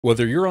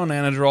Whether you're on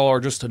Anadrol or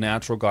just a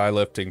natural guy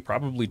lifting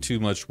probably too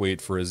much weight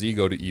for his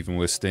ego to even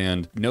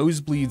withstand,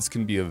 nosebleeds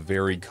can be a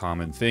very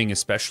common thing,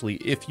 especially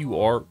if you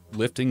are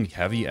lifting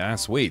heavy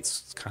ass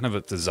weights. It's kind of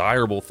a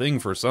desirable thing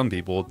for some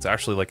people. It's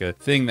actually like a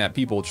thing that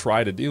people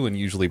try to do and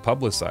usually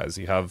publicize.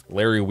 You have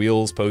Larry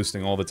Wheels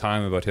posting all the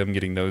time about him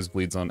getting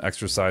nosebleeds on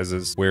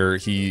exercises where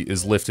he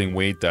is lifting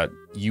weight that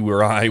you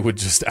or I would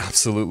just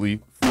absolutely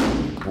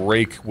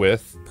break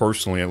with.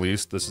 Personally, at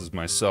least, this is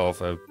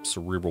myself. I have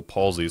cerebral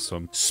palsy, so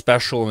I'm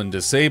special and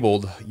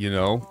disabled, you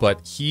know,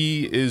 but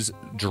he is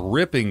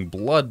dripping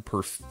blood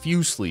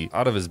profusely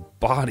out of his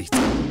body.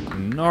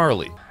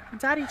 Gnarly.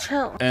 Daddy,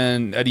 chill.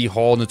 And Eddie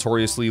Hall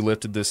notoriously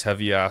lifted this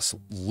heavy ass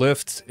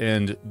lift,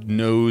 and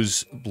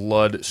nose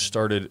blood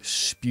started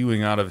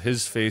spewing out of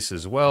his face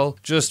as well.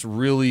 Just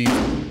really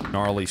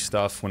gnarly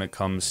stuff when it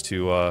comes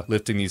to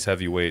lifting these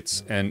heavy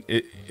weights. And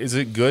is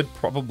it good?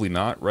 Probably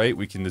not, right?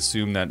 We can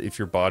assume that if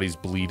your body's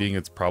bleeding,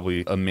 it's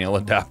probably a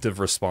maladaptive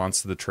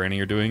response to the training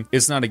you're doing.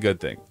 It's not a good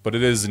thing, but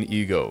it is an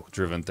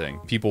ego-driven thing.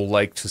 People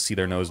like to see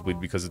their nose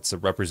bleed because it's a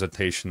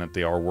representation that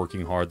they are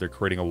working hard. They're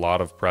creating a lot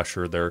of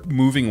pressure. They're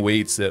moving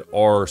weights that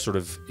are sort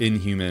of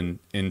inhuman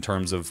in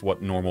terms of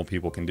what normal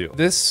people can do.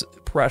 This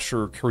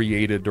pressure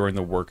created during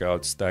the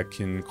workouts that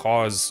can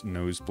cause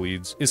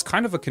nosebleeds is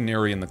kind of a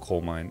canary in the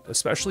coal mine,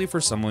 especially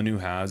for someone who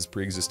has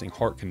pre-existing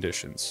heart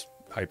conditions,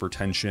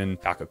 hypertension,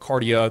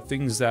 tachycardia,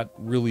 things that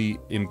really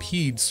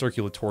impede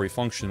circulatory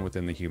function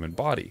within the human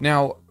body.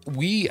 Now,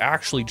 we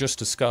actually just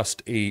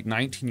discussed a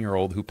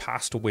 19-year-old who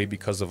passed away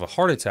because of a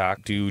heart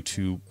attack due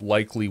to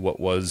likely what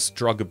was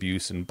drug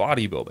abuse in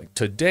bodybuilding.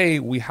 Today,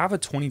 we have a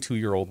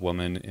 22-year-old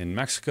woman in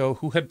Mexico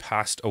who had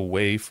passed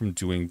away from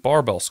doing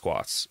barbell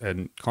squats.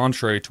 And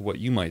contrary to what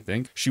you might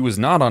think, she was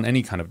not on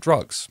any kind of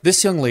drugs.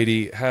 This young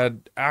lady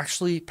had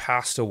actually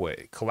passed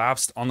away,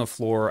 collapsed on the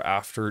floor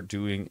after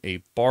doing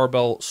a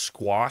barbell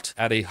squat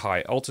at a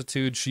high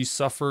altitude. She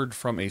suffered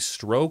from a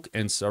stroke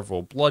and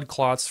several blood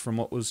clots from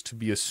what was to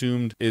be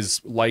assumed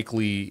is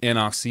likely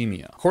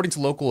anoxemia. According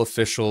to local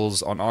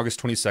officials, on August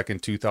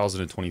 22nd,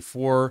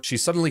 2024, she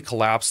suddenly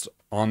collapsed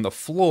on the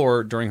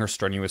floor during her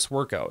strenuous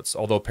workouts.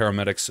 Although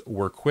paramedics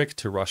were quick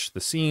to rush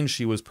the scene,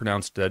 she was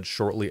pronounced dead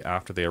shortly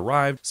after they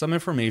arrived. Some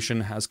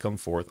information has come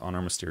forth on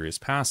her mysterious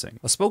passing.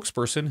 A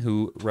spokesperson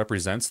who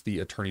represents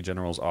the Attorney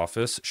General's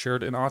office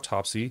shared an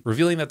autopsy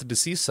revealing that the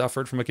deceased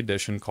suffered from a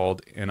condition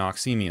called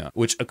anoxemia,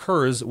 which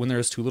occurs when there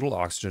is too little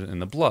oxygen in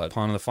the blood.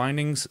 Upon the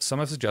findings, some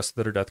have suggested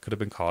that her death could have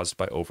been caused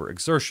by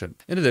overexertion.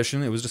 In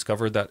addition, it was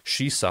discovered that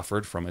she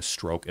suffered from a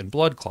stroke and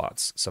blood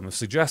clots. Some have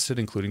suggested,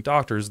 including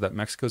doctors, that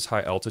Mexico's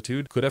high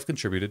altitude could have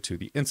contributed to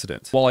the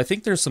incident. While I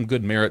think there's some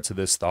good merit to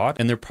this thought,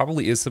 and there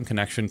probably is some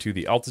connection to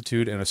the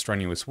altitude and a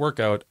strenuous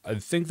workout, I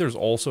think there's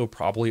also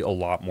probably a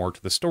lot more to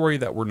the story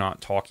that we're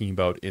not talking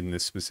about in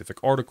this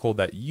specific article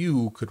that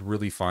you could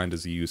really find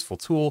as a useful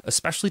tool,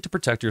 especially to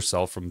protect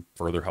yourself from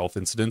further health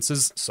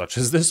incidences such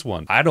as this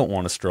one. I don't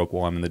want to stroke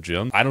while I'm in the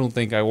gym. I don't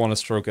think I want to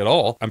stroke at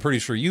all. I'm pretty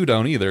sure you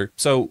don't either.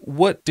 So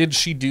what did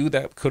she do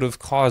that could have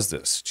caused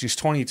this? She's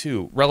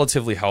 22,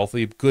 relatively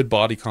healthy, good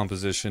body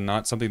composition,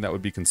 not something that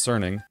would be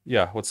concerning.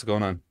 Yeah, what's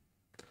going on?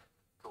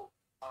 Cool.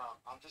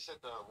 I'm just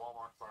at the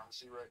Walmart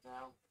pharmacy right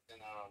now,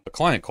 and A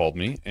client called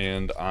me,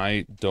 and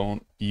I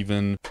don't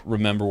even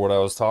remember what I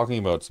was talking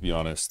about, to be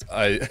honest.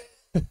 It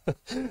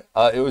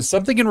was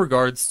something in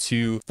regards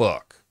to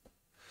fuck.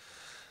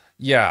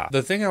 Yeah,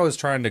 the thing I was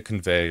trying to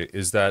convey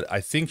is that I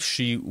think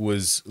she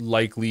was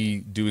likely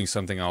doing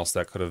something else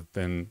that could have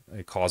been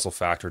a causal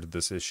factor to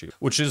this issue,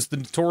 which is the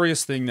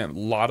notorious thing that a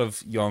lot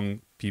of young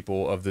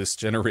people of this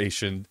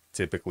generation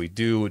typically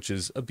do, which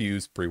is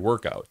abuse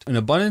pre-workout. An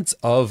abundance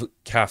of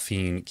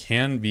caffeine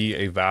can be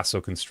a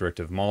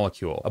vasoconstrictive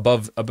molecule.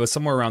 Above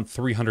somewhere around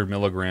 300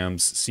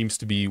 milligrams seems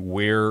to be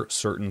where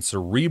certain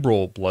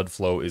cerebral blood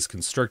flow is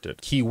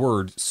constricted.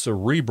 Keyword,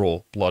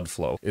 cerebral blood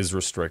flow is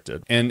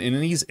restricted. And in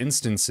these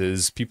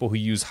instances, people who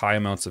use high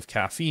amounts of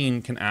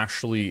caffeine can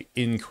actually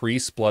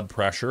increase blood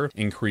pressure,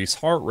 increase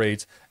heart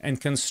rate, and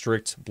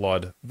constrict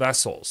blood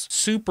vessels.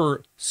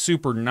 Super,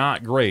 super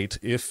not great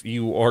if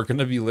you are going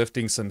to be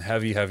lifting some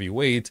heavy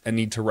weight and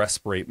need to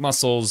respirate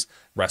muscles,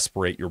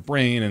 respirate your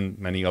brain, and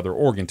many other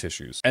organ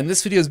tissues. And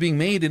this video is being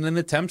made in an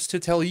attempt to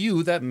tell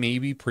you that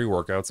maybe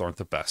pre-workouts aren't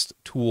the best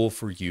tool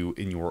for you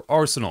in your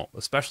arsenal,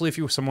 especially if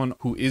you're someone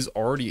who is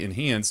already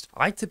enhanced.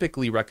 I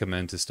typically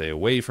recommend to stay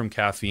away from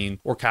caffeine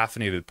or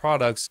caffeinated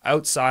products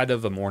outside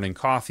of a morning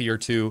coffee or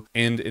two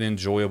and an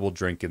enjoyable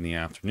drink in the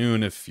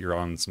afternoon if you're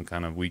on some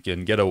kind of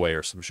weekend getaway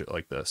or some shit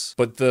like this.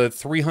 But the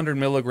 300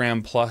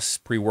 milligram plus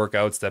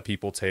pre-workouts that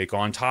people take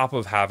on top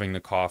of having the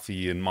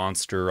coffee and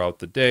Monster out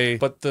the day,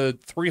 but the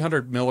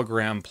 300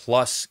 milligram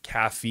plus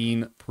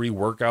caffeine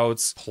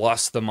pre-workouts,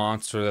 plus the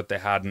Monster that they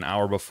had an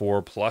hour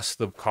before, plus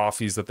the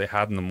coffees that they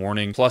had in the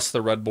morning, plus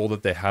the Red Bull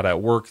that they had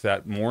at work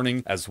that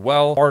morning as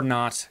well, are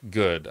not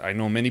good. I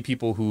know many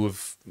people who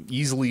have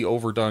easily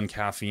overdone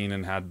caffeine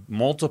and had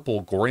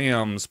multiple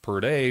grams per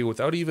day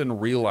without even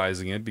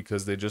realizing it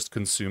because they just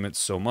consume it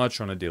so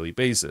much on a daily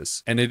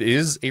basis. And it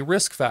is a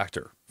risk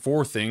factor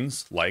for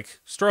things like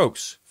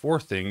strokes, for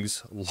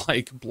things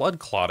like blood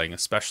clotting,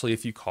 especially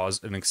if you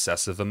cause an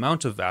excessive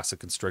amount of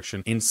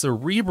vasoconstriction in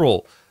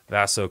cerebral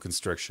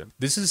vasoconstriction.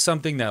 This is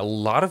something that a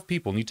lot of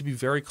people need to be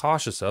very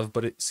cautious of,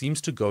 but it seems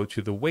to go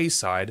to the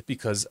wayside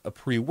because a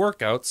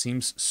pre-workout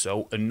seems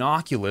so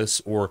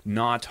innocuous or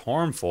not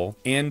harmful,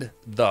 and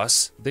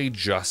thus they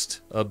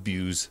just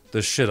abuse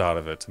the shit out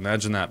of it.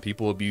 Imagine that,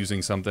 people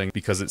abusing something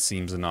because it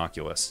seems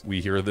innocuous.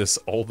 We hear this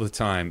all the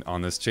time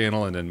on this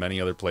channel and in many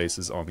other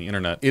places on the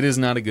internet. It is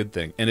not a good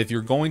thing. And if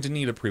you're going to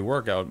need a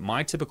pre-workout,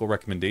 my typical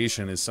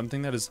recommendation is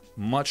something that is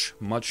much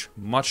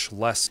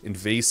less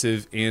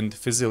invasive and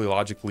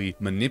physiologically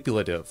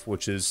manipulative,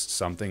 which is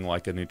something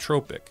like a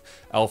nootropic.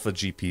 Alpha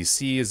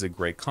GPC is a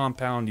great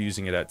compound.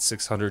 Using it at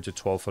 600 to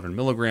 1200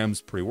 milligrams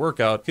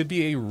pre-workout could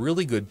be a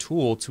really good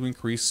tool to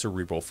increase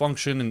cerebral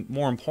function and,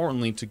 more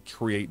importantly, to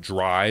create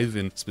drive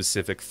and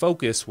specific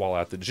focus while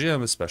at the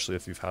gym, especially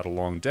if you've had a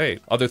long day.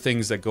 Other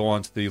things that go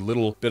on to the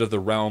little bit of the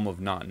realm of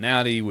not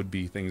natty would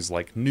be things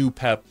like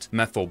Noopept,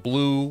 Methyl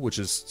Blue, which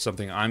is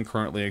something I'm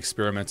currently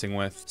experimenting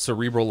with,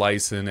 cerebral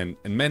lysine,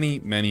 and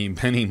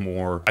many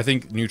more. I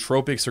think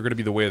nootropics are going to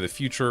be the way of the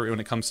future when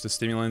it comes to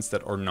stimulants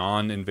that are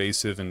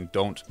non-invasive and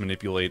don't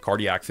manipulate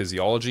cardiac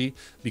physiology,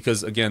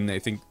 because again, I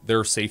think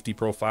their safety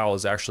profile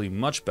is actually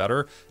much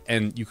better,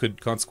 and you could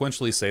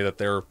consequentially say that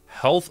their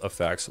health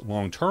effects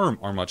long-term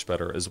are much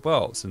better as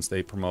well, since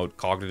they promote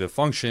cognitive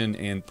function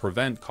and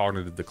prevent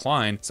cognitive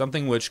decline,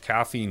 something which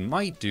caffeine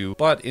might do,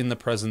 but in the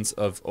presence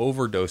of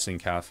overdosing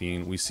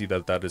caffeine, we see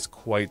that that is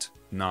quite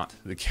not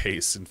the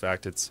case. In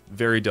fact, it's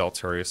very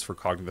deleterious for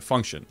cognitive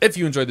function. If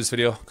you enjoyed this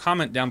video,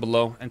 comment down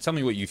below and tell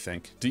me what you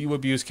think. Do you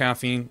abuse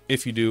caffeine?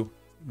 If you do,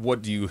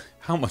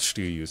 how much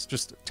do you use?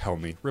 Just tell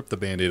me, rip the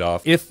band-aid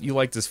off. If you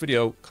like this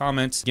video,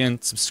 comment,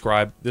 again,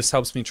 subscribe. This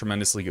helps me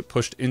tremendously get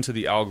pushed into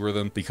the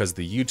algorithm because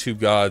the YouTube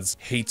gods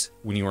hate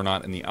when you are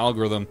not in the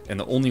algorithm. And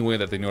the only way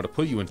that they know how to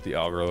put you into the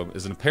algorithm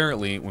is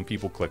apparently when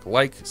people click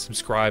like,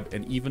 subscribe,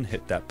 and even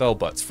hit that bell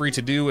button. It's free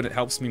to do and it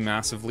helps me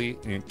massively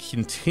and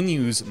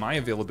continues my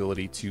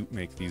availability to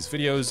make these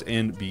videos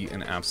and be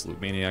an absolute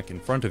maniac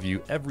in front of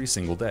you every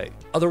single day.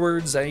 Other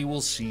words, I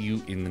will see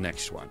you in the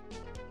next one.